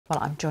Well,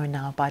 I'm joined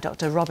now by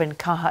Dr. Robin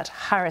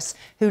Carhart-Harris,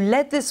 who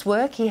led this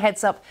work. He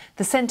heads up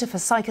the Centre for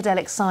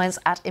Psychedelic Science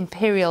at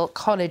Imperial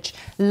College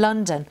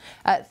London.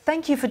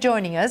 Thank you for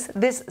joining us.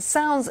 This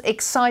sounds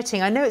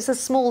exciting. I know it's a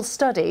small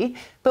study,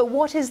 but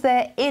what is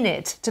there in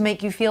it to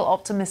make you feel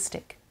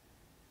optimistic?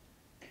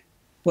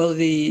 Well,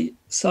 the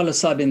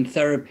psilocybin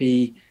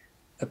therapy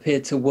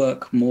appeared to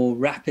work more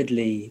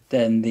rapidly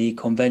than the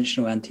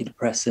conventional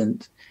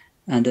antidepressant.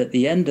 And at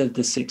the end of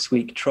the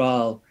 6-week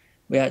trial,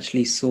 we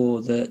actually saw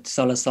that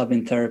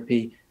psilocybin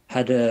therapy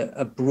had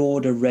a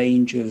broader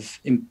range of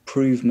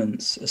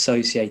improvements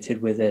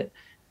associated with it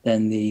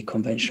than the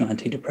conventional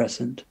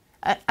antidepressant.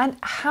 And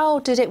how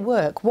did it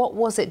work? What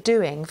was it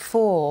doing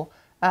for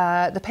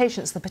the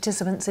patients, the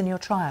participants in your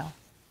trial?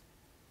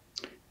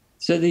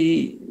 So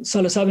the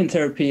psilocybin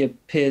therapy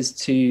appears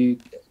to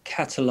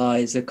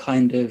catalyze a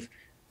kind of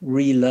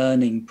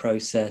relearning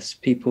process.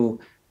 People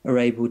are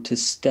able to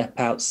step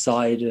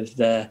outside of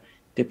their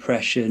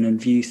depression and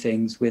view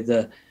things with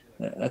a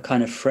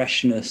kind of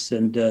freshness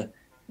and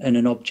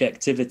an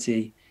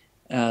objectivity.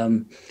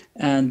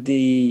 And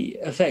the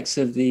effects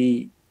of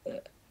the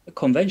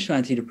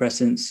conventional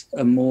antidepressants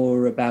are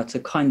more about a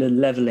kind of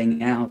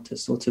leveling out, a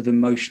sort of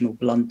emotional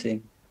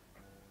blunting.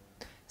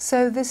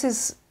 So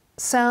this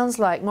sounds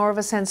like more of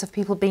a sense of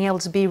people being able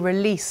to be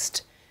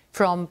released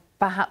from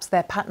perhaps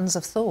their patterns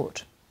of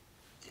thought.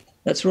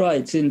 That's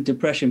right. In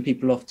depression,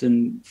 people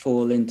often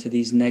fall into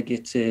these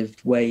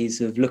negative ways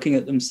of looking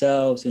at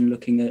themselves and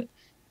looking at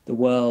the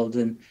world.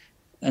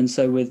 And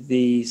so with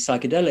the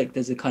psychedelic,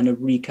 there's a kind of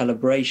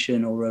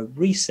recalibration or a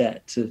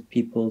reset of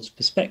people's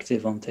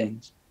perspective on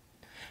things.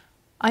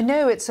 I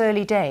know it's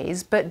early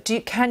days, but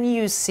can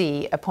you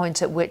see a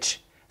point at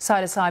which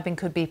psilocybin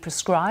could be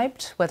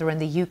prescribed, whether in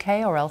the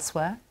UK or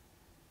elsewhere?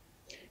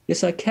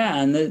 Yes, I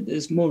can.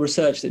 There's more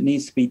research that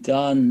needs to be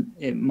done.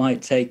 It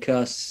might take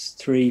us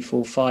 3,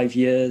 4, 5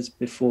 years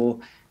before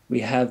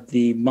we have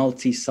the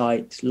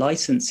multi-site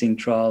licensing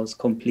trials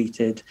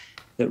completed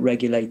that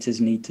regulators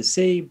need to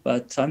see.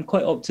 But I'm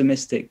quite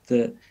optimistic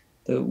that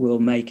we'll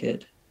make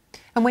it.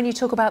 And when you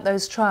talk about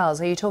those trials,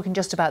 are you talking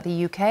just about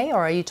the UK or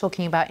are you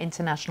talking about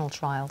international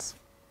trials?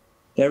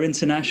 They're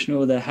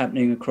international. They're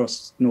happening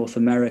across North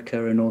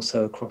America and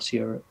also across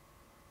Europe.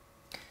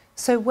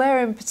 So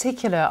where in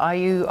particular are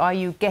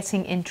you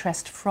getting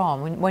interest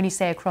from? When you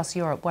say across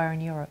Europe, where in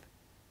Europe?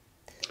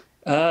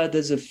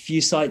 There's a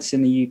few sites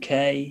in the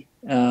UK.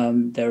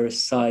 There are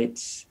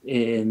sites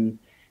in,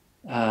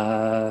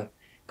 a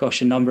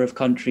number of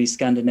countries,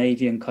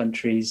 Scandinavian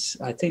countries.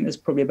 I think there's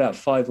probably about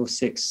 5 or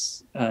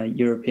 6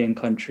 European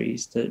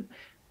countries that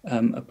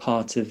are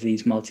part of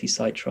these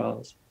multi-site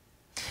trials.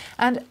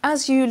 And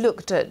as you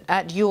looked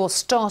at your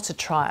starter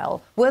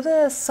trial, were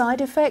there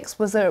side effects?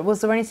 Was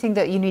there anything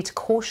that you need to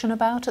caution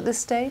about at this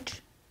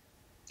stage?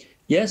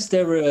 Yes,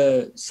 there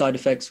are side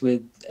effects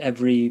with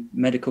every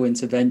medical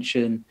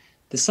intervention.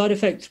 The side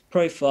effect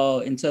profile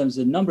in terms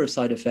of number of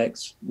side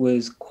effects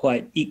was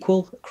quite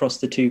equal across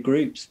the 2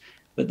 groups,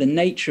 but the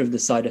nature of the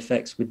side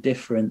effects were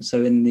different.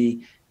 So in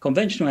the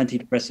conventional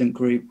antidepressant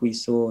group, we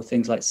saw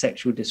things like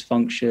sexual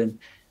dysfunction,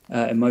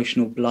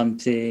 emotional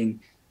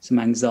blunting, some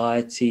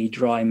anxiety,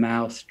 dry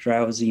mouth,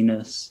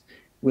 drowsiness.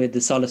 With the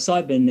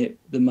psilocybin,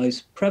 the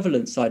most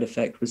prevalent side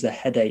effect was a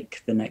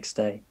headache the next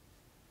day.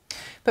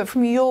 But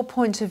from your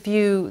point of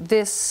view,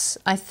 this,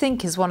 I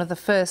think, is one of the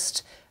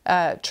first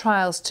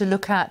trials to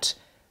look at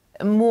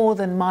more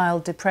than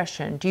mild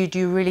depression. Do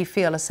you really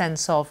feel a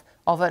sense of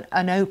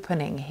an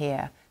opening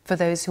here for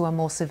those who are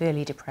more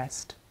severely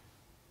depressed?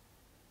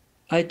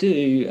 I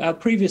do. Our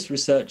previous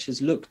research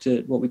has looked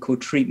at what we call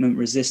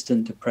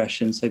treatment-resistant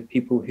depression, so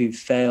people who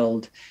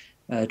failed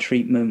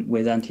treatment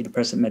with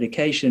antidepressant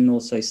medication,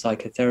 also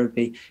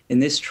psychotherapy. In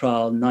this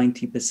trial,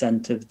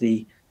 90% of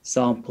the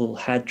sample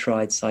had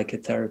tried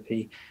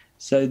psychotherapy.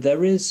 So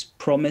there is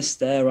promise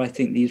there. I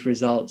think these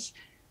results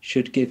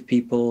should give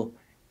people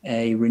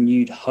a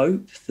renewed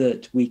hope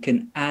that we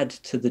can add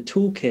to the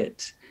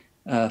toolkit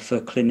for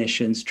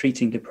clinicians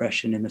treating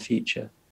depression in the future.